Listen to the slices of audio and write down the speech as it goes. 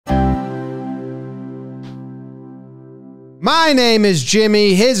My name is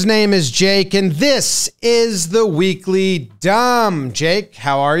Jimmy, his name is Jake, and this is the Weekly Dumb. Jake,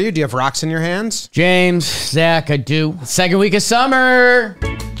 how are you? Do you have rocks in your hands? James, Zach, I do. Second week of summer.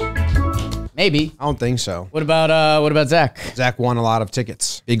 Maybe. I don't think so. What about Zach? Zach won a lot of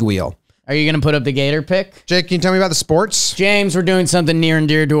tickets. Big wheel. Are you going to put up the Gator pick? Jake, can you tell me about the sports? James, we're doing something near and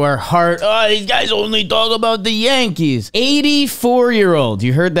dear to our heart. Oh, these guys only talk about the Yankees. 84-year-old.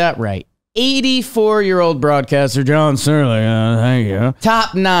 You heard that right. 84-year-old broadcaster John Sterling, thank you.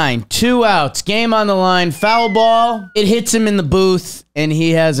 Top 9, 2 outs, game on the line, foul ball. It hits him in the booth, and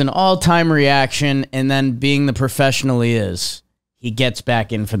he has an all-time reaction, and then being the professional he is, he gets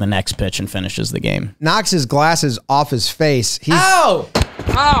back in for the next pitch and finishes the game. Knocks his glasses off his face. Ow!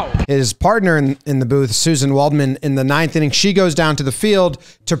 Ow! His partner in the booth, Susan Waldman, in the 9th inning, she goes down to the field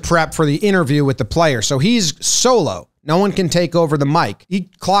to prep for the interview with the player. So he's solo. No one can take over the mic. He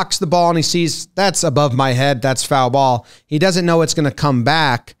clocks the ball and he sees, that's above my head, that's foul ball. He doesn't know it's going to come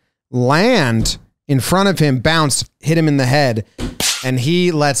back, land in front of him, bounce, hit him in the head, and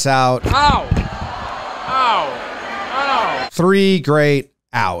he lets out... Ow! Ow! Ow! 3 great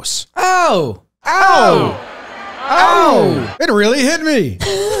ows. Ow! Ow! Ow! It really hit me.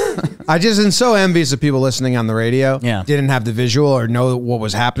 I just am so envious of people listening on the radio. Yeah. Didn't have the visual or know what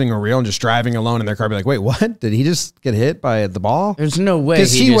was happening or real and just driving alone in their car. Be like, wait, what? Did he just get hit by the ball? There's no way.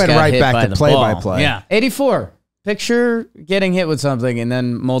 Because he went right back to play-by-play. Yeah. 84. Picture getting hit with something and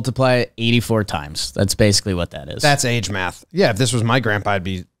then multiply it 84 times. That's basically what that is. That's age math. Yeah, if this was my grandpa, I'd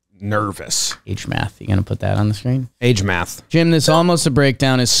be nervous. Age math. You going to put that on the screen? Age math. Jim, this almost a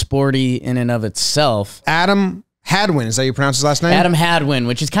breakdown is sporty in and of itself. Adam Hadwin, is that how you pronounce his last name? Adam Hadwin,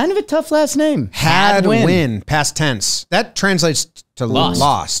 which is kind of a tough last name. Hadwin, past tense. That translates to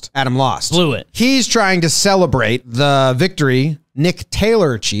lost. Adam lost. Blew it. He's trying to celebrate the victory Nick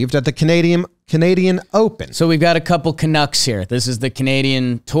Taylor achieved at the Canadian Open. So we've got a couple Canucks here. This is the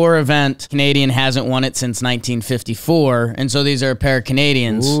Canadian Tour event. Canadian hasn't won it since 1954, and so these are a pair of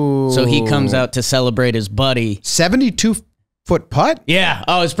Canadians. Ooh. So he comes out to celebrate his buddy. 72-foot putt? Yeah.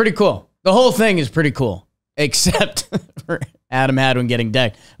 Oh, it's pretty cool. The whole thing is pretty cool. Except for Adam Hadwin getting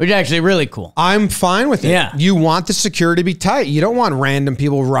decked, which is actually really cool. I'm fine with it. Yeah. You want the security to be tight. You don't want random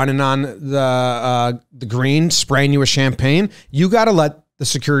people running on the green, spraying you with champagne. You got to let the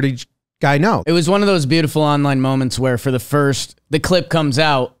security guy know. It was one of those beautiful online moments where for the clip comes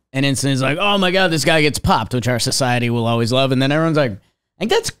out and instantly is like, oh my God, this guy gets popped, which our society will always love. And then everyone's like, I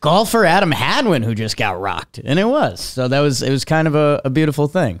think that's golfer Adam Hadwin who just got rocked. And it was. So it was kind of a beautiful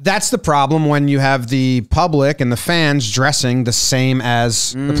thing. That's the problem when you have the public and the fans dressing the same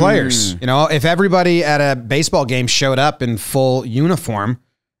as the players. You know, if everybody at a baseball game showed up in full uniform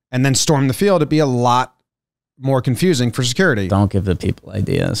and then stormed the field, it'd be a lot more confusing for security. Don't give the people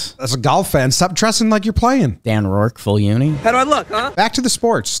ideas. As a golf fan, stop dressing like you're playing. Dan Rourke, full uni. How do I look, huh? Back to the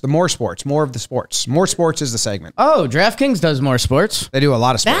sports. More of the sports. More sports is the segment. Oh, DraftKings does more sports. They do a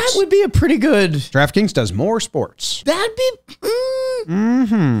lot of sports. That would be a pretty good... DraftKings does more sports. That'd be...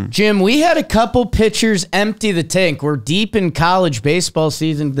 Jim, we had a couple pitchers empty the tank. We're deep in college baseball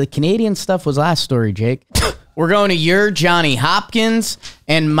season. The Canadian stuff was last story, Jake. We're going to your Johnny Hopkins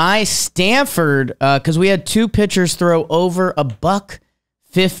and my Stanford because we had 2 pitchers throw over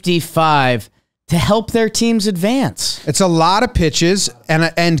 $155 to help their teams advance. It's a lot of pitches,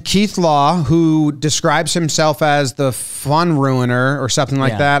 and Keith Law, who describes himself as the fun ruiner or something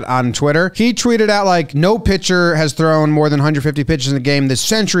like that on Twitter, he tweeted out like, no pitcher has thrown more than 150 pitches in the game this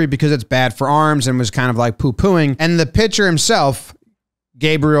century because it's bad for arms, and was kind of like poo-pooing. And the pitcher himself,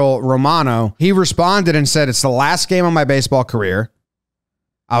 Gabriel Romano, he responded and said, it's the last game of my baseball career.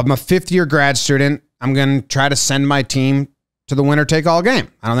 I'm a 5th-year grad student. I'm going to try to send my team to the winner-take-all game.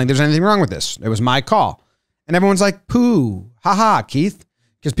 I don't think there's anything wrong with this. It was my call. And everyone's like, poo, haha, Keith.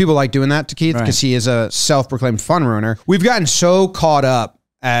 Because people like doing that to Keith because he is a self-proclaimed fun ruiner. We've gotten so caught up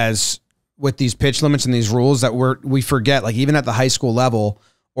with these pitch limits and these rules that we forget, like even at the high school level,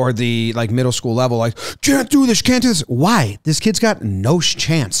 or the like middle school level, like, can't do this, can't do this. Why? This kid's got no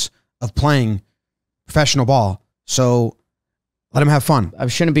chance of playing professional ball. So let him have fun. I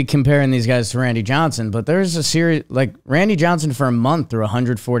shouldn't be comparing these guys to Randy Johnson, but there's a series, like Randy Johnson for a month threw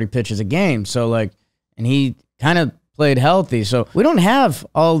 140 pitches a game. So like, and he kind of played healthy. So we don't have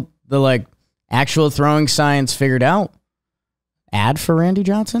all the like actual throwing science figured out. Ad for Randy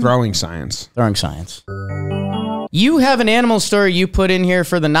Johnson? Throwing science. Throwing science. You have an animal story you put in here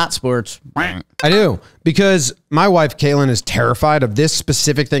for the not sports. I do, because my wife, Caitlin, is terrified of this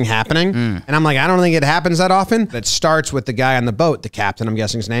specific thing happening. And I'm like, I don't think it happens that often. It starts with the guy on the boat, the captain, I'm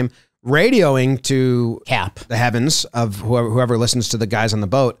guessing his name, radioing to Cap, the heavens of whoever listens to the guys on the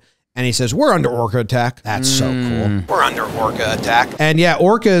boat And he says, we're under orca attack. That's so cool. We're under orca attack. And yeah,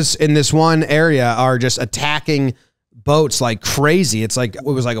 orcas in this one area are just attacking boats like crazy. It's like, it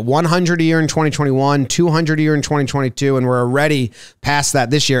was like a 100 a year in 2021, 200 a year in 2022, and we're already past that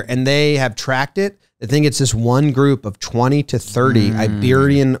this year. And they have tracked it. I think it's this one group of 20 to 30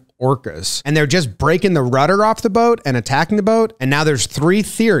 Iberian orcas. And they're just breaking the rudder off the boat and attacking the boat. And now there's 3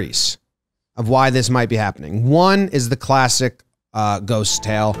 theories of why this might be happening. One is the classic ghost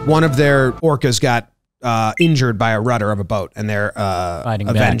tale. One of their orcas got injured by a rudder of a boat, and they're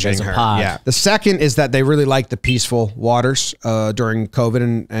avenging her. Yeah. The second is that they really like the peaceful waters during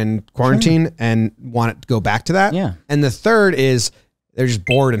COVID and quarantine and want it to go back to that. Yeah. And the third is they're just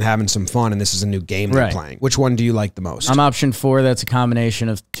bored and having some fun, and this is a new game they're playing. Which one do you like the most? I'm option 4. That's a combination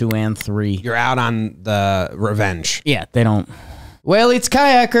of 2 and 3. You're out on the revenge. Yeah, they don't. Well, it's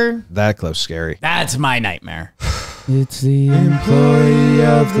kayaker. That clip's scary. That's my nightmare. It's the employee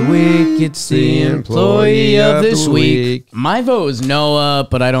of the week. It's the employee of this week. My vote was Noah,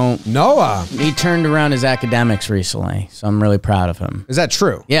 but I don't. Noah? He turned around his academics recently, so I'm really proud of him. Is that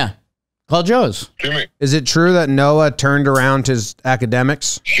true? Yeah. Call Joe's. Jimmy. Is it true that Noah turned around his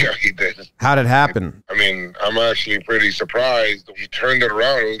academics? Yeah, he did. How did it happen? I mean, I'm actually pretty surprised. He turned it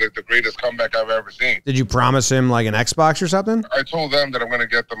around. It was like the greatest comeback I've ever seen. Did you promise him like an Xbox or something? I told them that I'm going to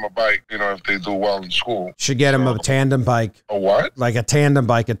get them a bike, you know, if they do well in school. Should get him a tandem bike. A what? Like a tandem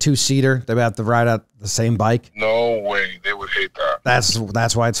bike, a 2-seater. They would have to ride out the same bike. No way. They would hate that.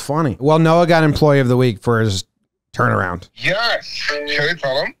 That's why it's funny. Well, Noah got employee of the week for his turnaround. Yes. Should I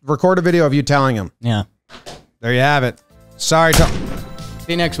tell him? Record a video of you telling him. Yeah. There you have it. Sorry. See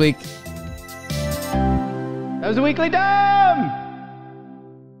you next week. That was the Weekly Dumb.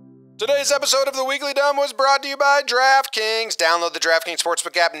 Today's episode of the Weekly Dumb was brought to you by DraftKings. Download the DraftKings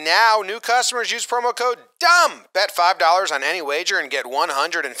Sportsbook app now. New customers use promo code DUMB. Bet $5 on any wager and get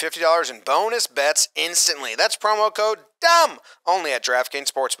 $150 in bonus bets instantly. That's promo code DUMB. Only at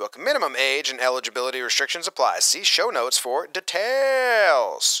DraftKings Sportsbook. Minimum age and eligibility restrictions apply. See show notes for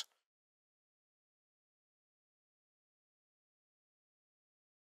details.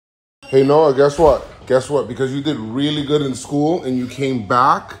 Hey, Noah, guess what? Guess what? Because you did really good in school and you came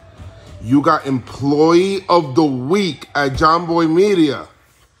back, you got employee of the week at Jomboy Media.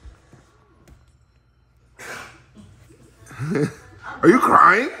 Are you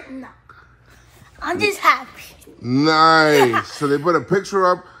crying? No. I'm just happy. Nice. So they put a picture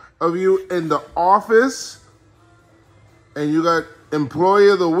up of you in the office and you got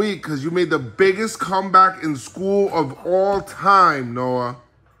employee of the week because you made the biggest comeback in school of all time, Noah.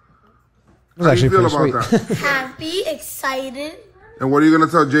 How do you feel about that? Happy, excited. And what are you going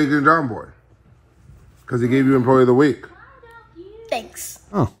to tell Jake and John Boy? Because he gave you employee of the week. Thanks.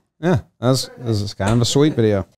 Oh, yeah. That was kind of a sweet video.